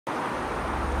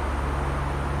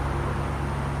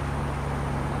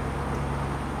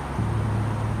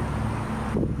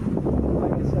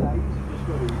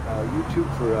too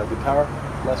for guitar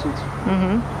lessons.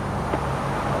 Mm-hmm.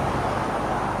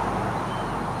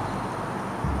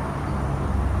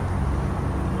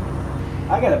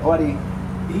 I got a buddy.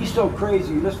 He's so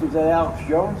crazy. He listens to Alex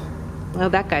Jones. Well,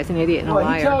 that guy's an idiot and a Well,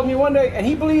 liar. he tells me one day, and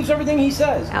he believes everything he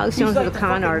says. Alex Jones He's is like a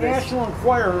con the artist. National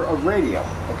Enquirer of radio.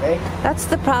 Okay. That's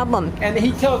the problem. And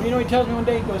he tells me, he tells me one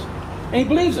day, he goes, and he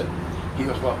believes it. He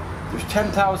goes, well, there's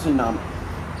 10,000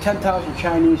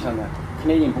 Chinese on the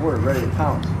Canadian border ready to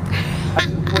pounce. I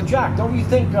said, well, Jack, don't you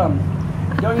think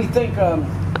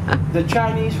the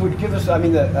Chinese would give us,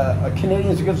 the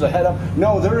Canadians would give us a head up?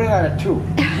 No, they're in on it too.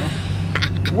 You know?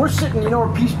 We're sitting, you know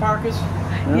where Peace Park is? You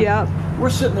know? Yep. We're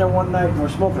sitting there one night and we're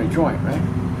smoking a joint, right?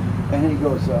 And he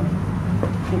goes,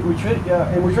 and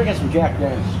we're drinking some Jack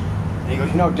Daniels. And he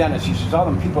goes, you know, Dennis, he says, all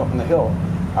them people up on the hill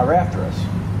are after us. You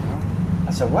know?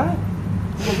 I said, what?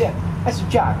 He goes, yeah. I said,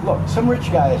 Jack, look, some rich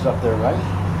guy is up there, right?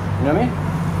 You know what I mean?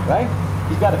 Right?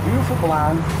 He's got a beautiful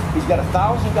blonde. He's got a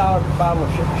 $1,000 bottle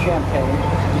of champagne.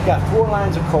 He's got 4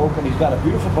 lines of Coke, and he's got a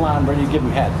beautiful blonde ready to give him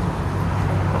head.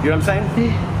 You know what I'm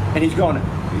saying? And he's going,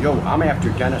 yo, I'm after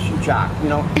Dennis and Jock, you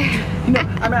know.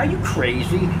 Are you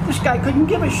crazy? This guy couldn't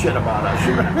give a shit about us,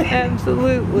 you know what I mean?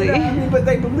 Absolutely. You know what I mean? But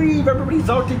they believe everybody's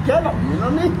out to get them, you know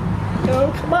what I mean? You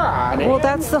know, come on. Well,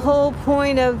 that's the whole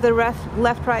point of the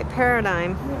left-right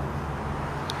paradigm. Yeah.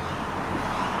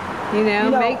 You know,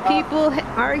 make people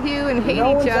argue and hate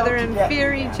each other and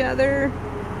fear each other.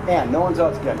 Yeah, no one's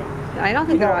out to get me. I don't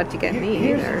think they're out to get me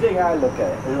here's either. The thing I look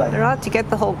at it. Like, they're out to get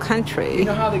the whole country. You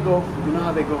know how they go?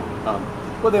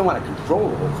 Well, they want to control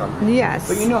the whole country. Yes.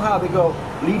 But you know how they go,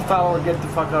 lead, follower, get the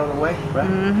fuck out of the way, right?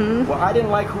 Mm-hmm. Well, I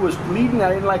didn't like who was leading, I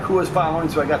didn't like who was following,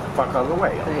 so I got the fuck out of the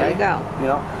way, okay? There you go. You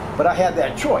know, but I had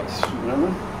that choice, you know what I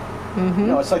mean? Mm-hmm. You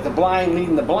know, it's like the blind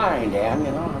leading the blind, Ann,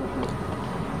 you know?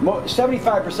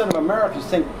 75% of Americans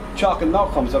think chalk and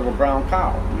milk comes out of a brown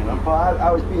cow, you know? Well, I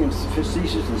was being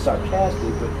facetious and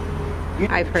sarcastic, but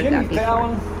I've heard Jimmy that before.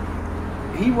 Fallon,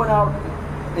 he went out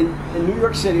in New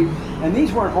York City, and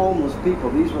these weren't homeless people.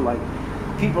 These were like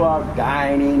people out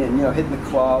dining and, you know, hitting the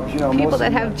clubs, you know. People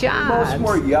that have jobs. Most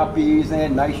were yuppies. They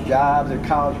had nice jobs. They're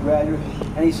college graduates.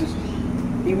 And he says,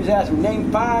 he was asking, name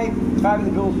five of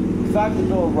the Bill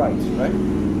of Rights, right?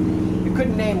 You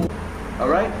couldn't name, all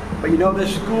right? But you know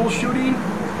this school shooting?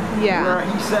 Yeah. Where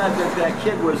he said that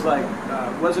kid was like,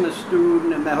 wasn't a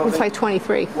student and that whole It's thing. like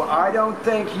 23. Well, I don't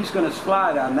think he's going to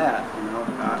slide on that, you know.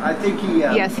 I think he...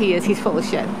 Yes, he is. He's full of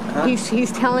shit. Huh?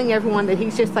 He's telling everyone that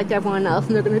he's just like everyone else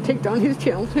and they're going to take down his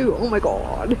channel too. Oh my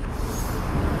God.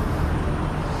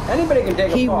 Anybody can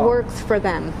take a He fall. works for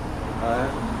them.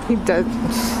 He does.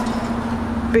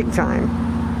 Big time.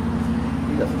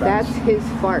 That's his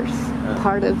farce.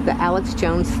 Part of the Alex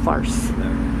Jones farce.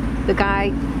 The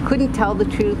guy couldn't tell the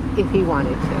truth if he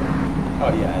wanted to.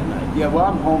 Oh yeah, well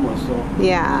I'm homeless, so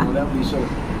Yeah. you know, that would be so.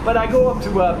 But I go up to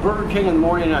Burger King in the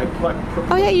morning and I plug.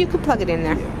 Oh yeah, you could plug it in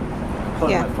there. Plug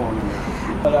Yeah. my phone in there.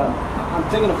 But I'm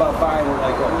thinking about buying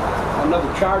like another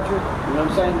charger. You know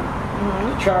what I'm saying? To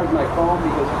charge my phone,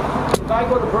 because if I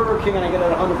go to Burger King and I get it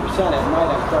 100% at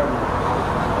night, I'm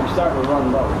starting to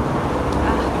run low.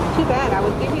 Too bad. I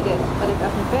would give you this, but it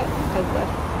doesn't fit because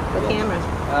the camera.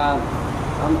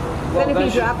 Well, Then if you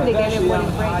drop it again, it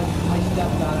wouldn't break. I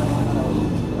stepped on it when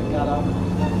I got up.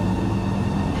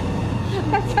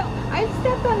 That's how I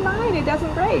stepped on mine. It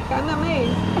doesn't break. I'm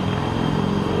amazed.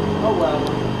 Oh well.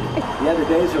 Yeah, the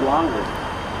days are longer.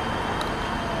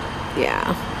 Yeah.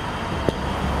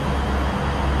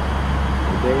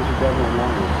 The days are definitely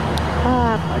longer.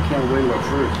 I can't wait till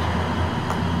first.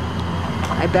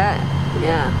 I bet.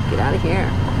 Yeah. Get out of here.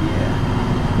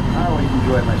 Yeah. I always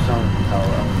enjoy my summer in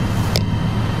Colorado.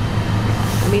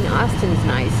 I mean, Austin's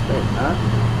nice, but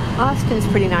Austin's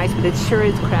pretty nice, but it sure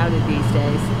is crowded these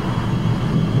days.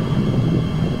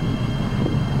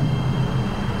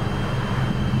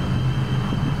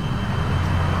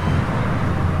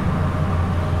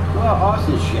 Well,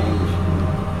 Austin's changed.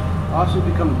 Austin's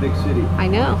become a big city. I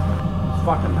know. It's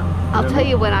fucking now. I'll tell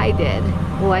you what I did.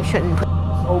 Well, I shouldn't.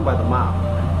 It's owned by the mob.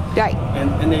 Right.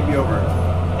 And they'd be over.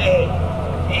 Hey,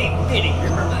 Diddy,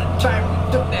 remember that time we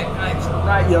took that guy for a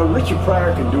ride? You know, Richard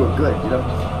Pryor can do it good, you know.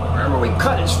 Remember we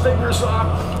cut his fingers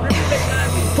off? Remember that guy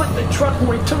we put in the truck and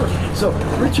we took it? So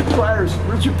Richard Pryor's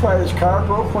car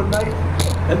broke one night,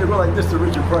 and they go like this to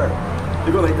Richard Pryor.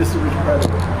 They go like this to Richard Pryor.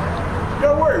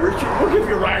 Don't worry, Richard, we'll give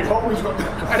you a ride home. He's going,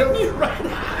 I don't need a ride.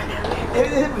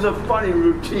 It was a funny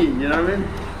routine, you know what I mean?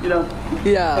 You know,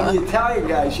 Yeah. And the Italian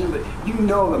guys, you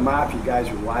know the mafia guys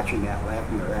were watching that,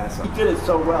 laughing their ass off. He did it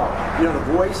so well. You know, the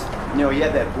voice, you know, he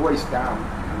had that voice down.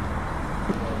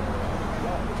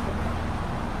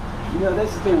 You know,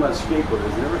 that's the thing about skateboarders.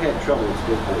 They never had trouble with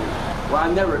skateboarding.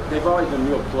 Well, they've always been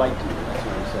real polite to me, that's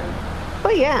what I'm saying.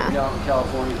 But yeah. You know, in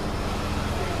California.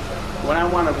 When I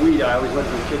wanted weed, I always went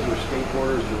to the kids who were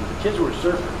skateboarders, and the kids who were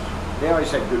surfers. They always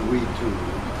had good weed too.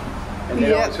 And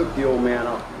they always hooked the old man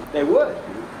up. They would.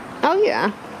 Oh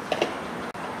yeah.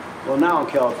 Well, now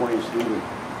in California it's legal.